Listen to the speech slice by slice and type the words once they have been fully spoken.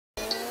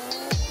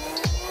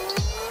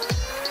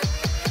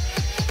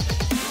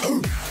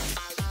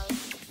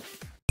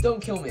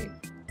Don't kill me.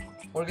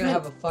 We're gonna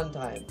have a fun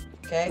time,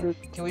 okay?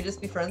 Can we just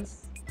be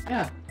friends?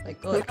 Yeah.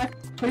 Like, look.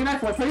 Put your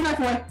knife away. Put your knife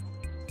away.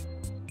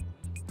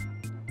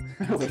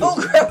 Oh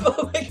crap!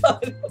 Oh my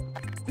god!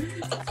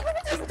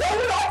 Just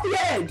throw it off the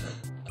edge!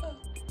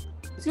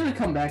 It's gonna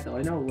come back though,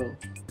 I know it will.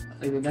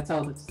 I mean, that's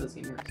how this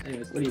game works.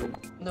 Anyways, what do you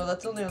want? No,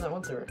 that's only on that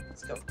one server.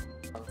 Let's go.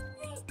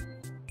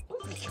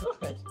 Oh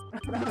my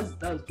god.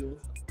 that was Jules.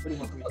 What do you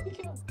want from me? Oh my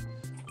god.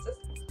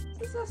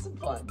 Let's have some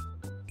fun.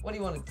 What do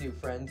you want to do,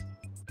 friend?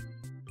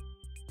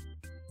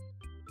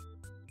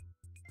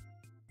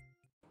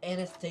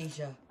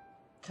 Anastasia,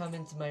 come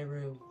into my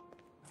room.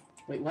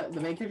 Wait, what? The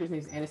main character's name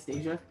is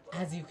Anastasia?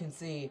 As you can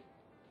see,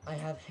 I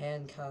have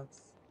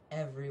handcuffs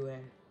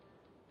everywhere.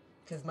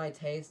 Because my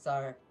tastes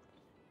are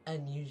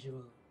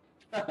unusual.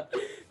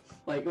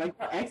 like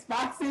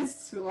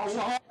Xboxes?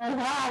 Wow,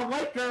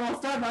 white girl,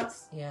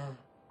 Starbucks! Yeah.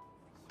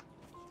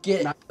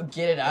 Get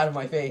it out of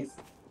my face.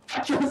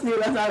 Trust me,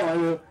 that's not what I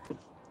do.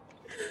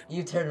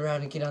 You turn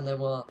around and get on that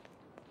wall.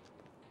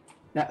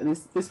 Now,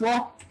 this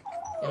wall?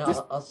 And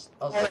I'll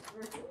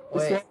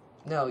wait.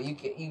 No, you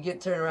get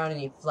turned around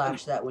and you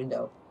flash that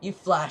window. You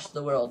flash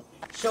the world.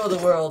 Show the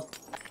world.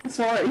 This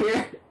wall right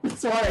here.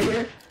 This wall right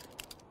here.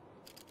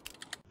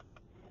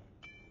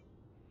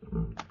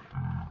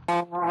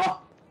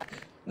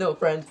 No,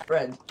 friend.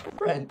 Friend.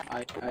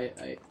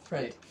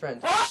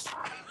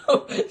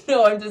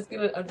 No, I'm just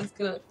gonna. I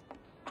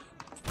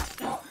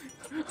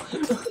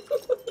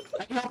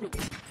can help you.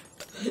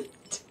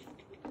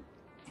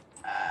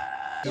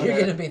 You're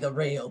gonna be the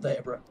real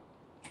Deborah.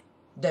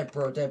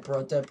 Deborah.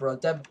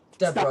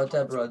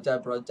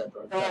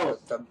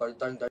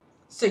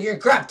 Say your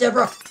crap,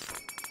 Deborah!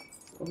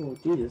 Oh,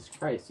 Jesus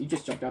Christ. You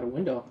just jumped out a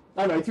window.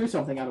 Oh, no, I threw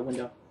something out a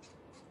window.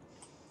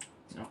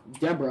 No,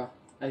 Deborah,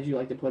 as you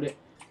like to put it.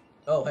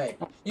 Oh, hey.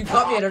 You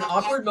caught me at an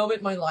awkward moment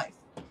in my life.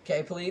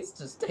 Okay, please?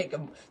 Just take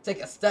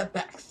a step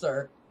back,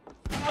 sir.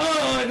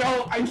 Oh,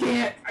 no, I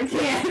can't. I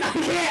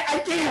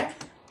can't.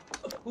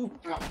 Ooh.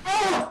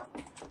 Oh!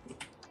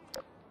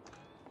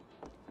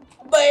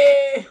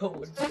 Bam! You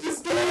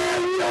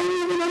don't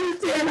even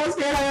understand how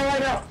scared I am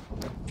right now.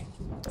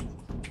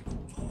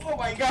 Oh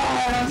my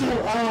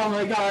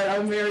god,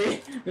 I'm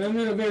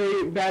in a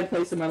very bad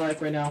place in my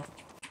life right now.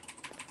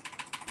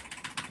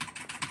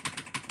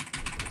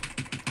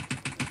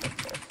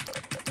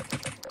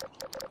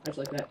 Just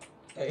like that.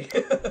 Hey.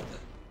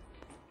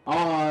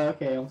 Oh,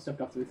 okay, I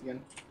stepped off the roof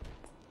again.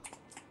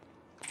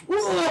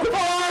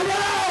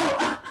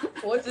 Oh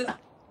no! What did...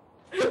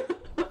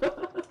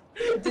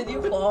 Did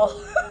you fall?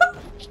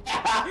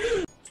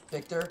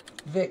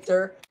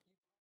 Victor.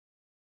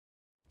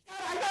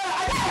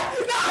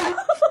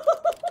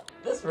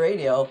 This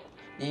radio.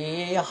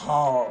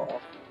 Yeehaw.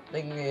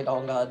 Ding a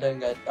dong a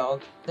ding a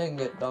dong. Ding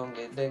a dong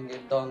a ding a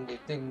dong a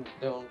ding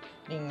dong.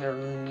 Ding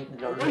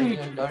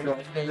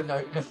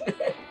dong.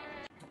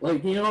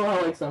 Like, you know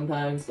how, like,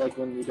 sometimes, like,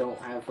 when you don't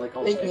have, like,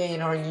 all the... I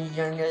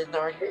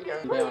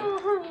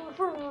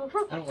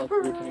don't like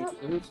roofing.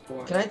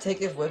 Can I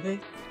take it with me?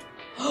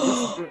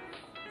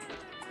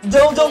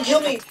 No, don't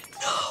kill me!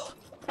 No!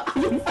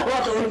 You fell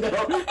out the window!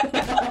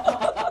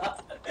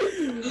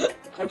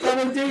 I'm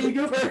coming to you,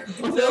 Cooper!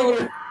 No!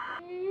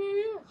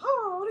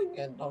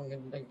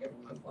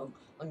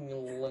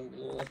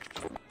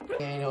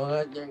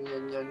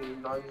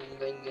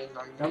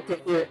 Don't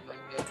get it.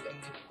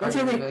 Don't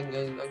shoot me!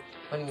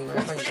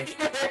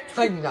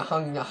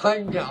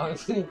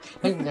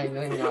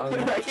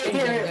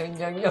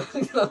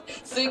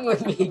 Sing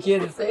with me,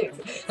 kid, sing!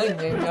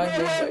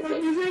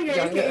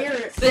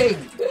 Sing!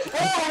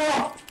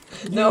 Oh!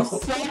 No!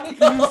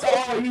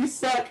 You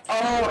suck!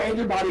 Oh, and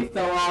your body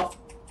fell off.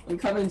 I'm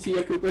coming to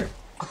you, Cooper.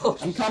 Oh,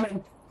 I'm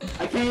coming.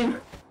 I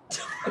came.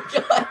 Oh,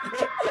 God.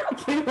 I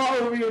came all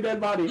over your dead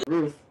body.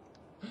 Roof.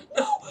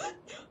 No!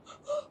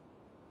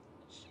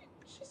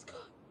 She's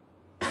gone.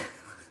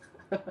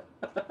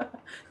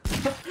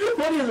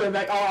 What is it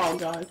back? Oh,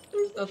 God.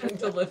 There's nothing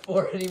to live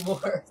for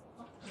anymore.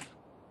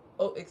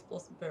 Oh,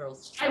 explosive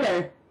barrels. Hi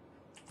there.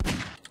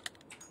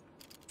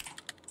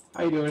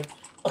 How you doing?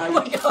 Oh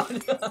my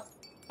God.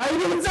 How you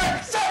doing,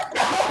 sir? Sir!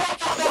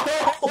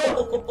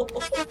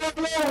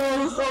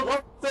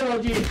 So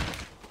OG.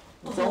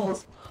 It's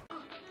almost.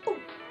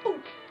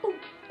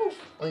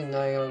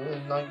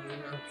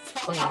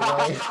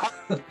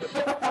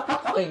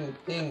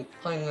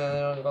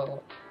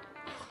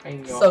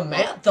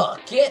 Samantha,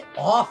 get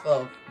off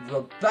of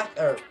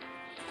Rebecca.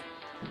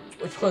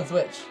 Which one's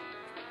which?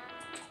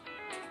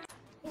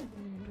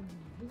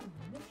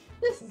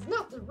 This is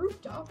not the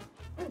rooftop.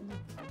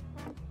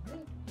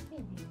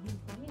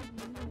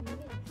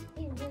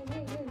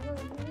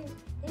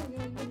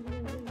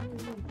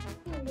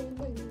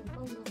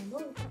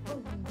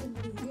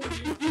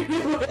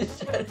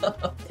 Shut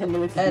up. 10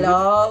 minutes.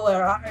 Hello,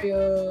 where are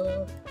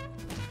you?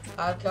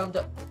 I've come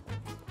to.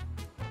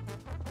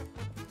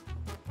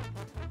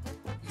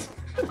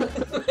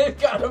 They've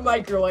got a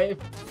microwave.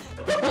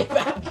 Get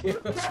back here.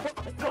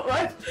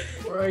 What?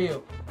 Where are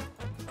you?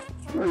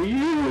 Where are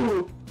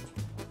you?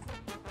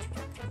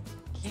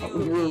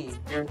 Cutie.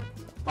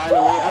 By the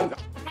way,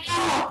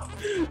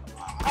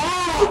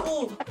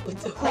 Oh!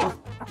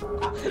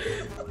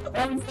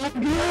 I'm so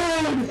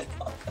good!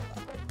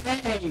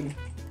 Dang!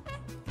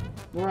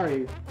 Where are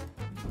you?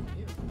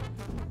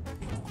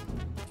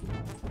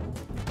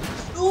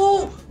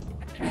 Ooh!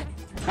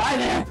 Hi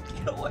there!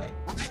 Get away!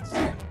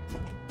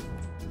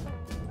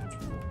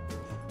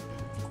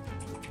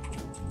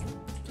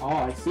 Oh,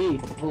 I see. A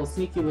little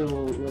sneaky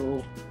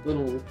little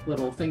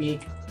thingy.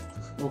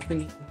 Little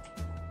thingy.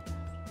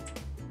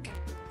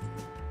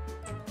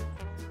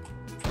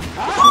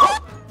 Ah!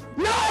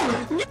 No!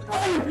 No!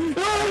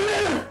 No!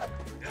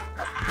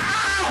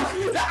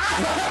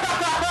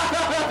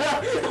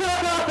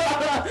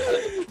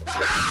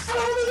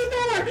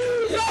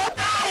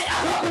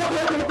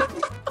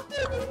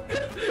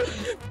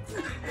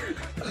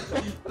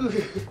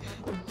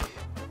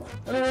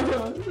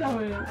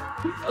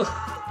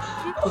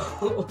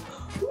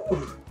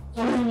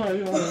 Oh my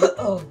god.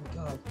 Oh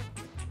god.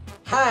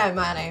 Hi,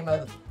 my name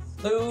is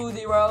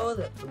Susie Rose.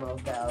 It's the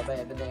most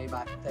elevated name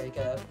I can think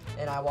of.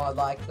 And I would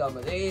like some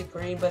of these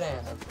green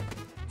bananas.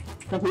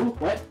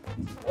 What?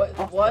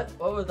 What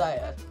was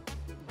that?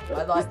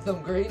 I'd like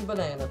some green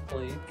bananas,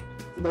 please.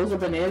 Those are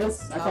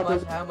bananas? How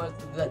much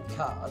does that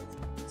cost?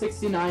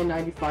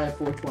 $69.95,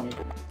 $4.20.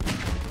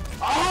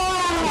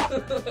 Oh!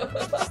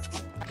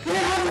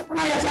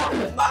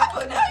 My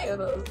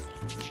bananas!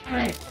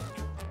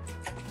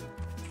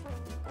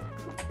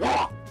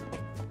 Yeah.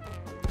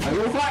 I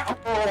will find.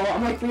 Oh,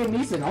 I'm like Liam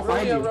Neeson. I'll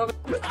find you.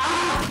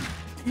 Ah!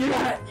 You're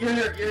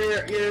the.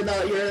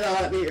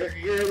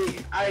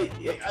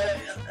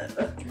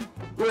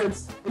 Words.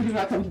 They do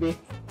not come to me.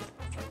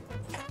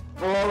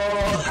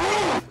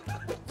 Oh!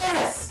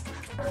 Yes!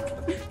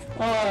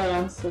 Oh,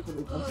 I'm so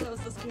good. Oh, that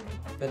was so scary.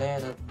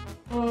 Banana.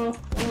 Oh,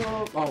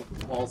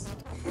 balls.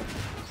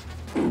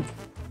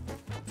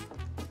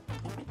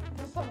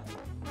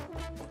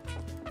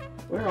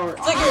 Where are?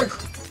 It's like you're...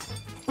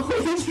 Oh,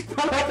 you just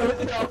come out the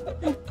window.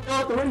 Go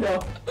out the window.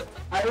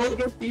 I will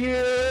get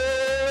you,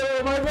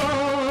 my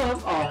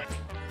mom. Oh.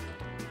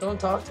 Don't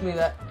talk to me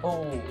that...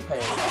 Oh,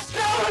 okay.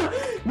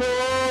 No.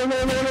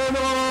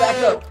 Back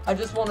up. I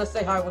just want to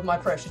say hi with my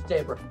precious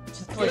Deborah.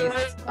 Just please.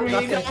 I'm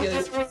not gonna kill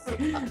you.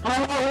 I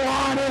don't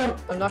want him.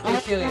 I'm not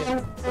gonna kill you.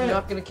 I'm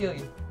not gonna kill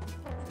you.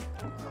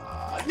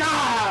 No!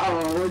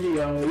 Oh, where'd you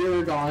go?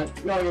 You're gone.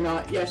 No, you're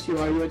not. Yes, you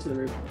are. You went to the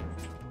roof.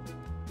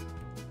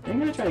 Are you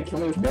gonna try to kill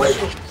me with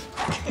poison?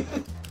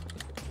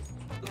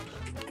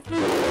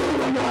 Oh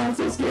my god, I'm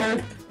so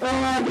scared.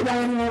 Oh, get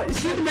down here.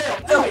 Shoot the barrel.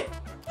 No, wait.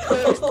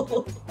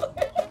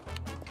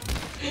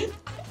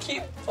 I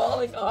keep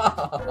falling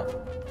off.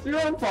 It's your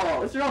own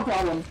fault. It's your own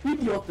problem. You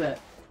deal with it.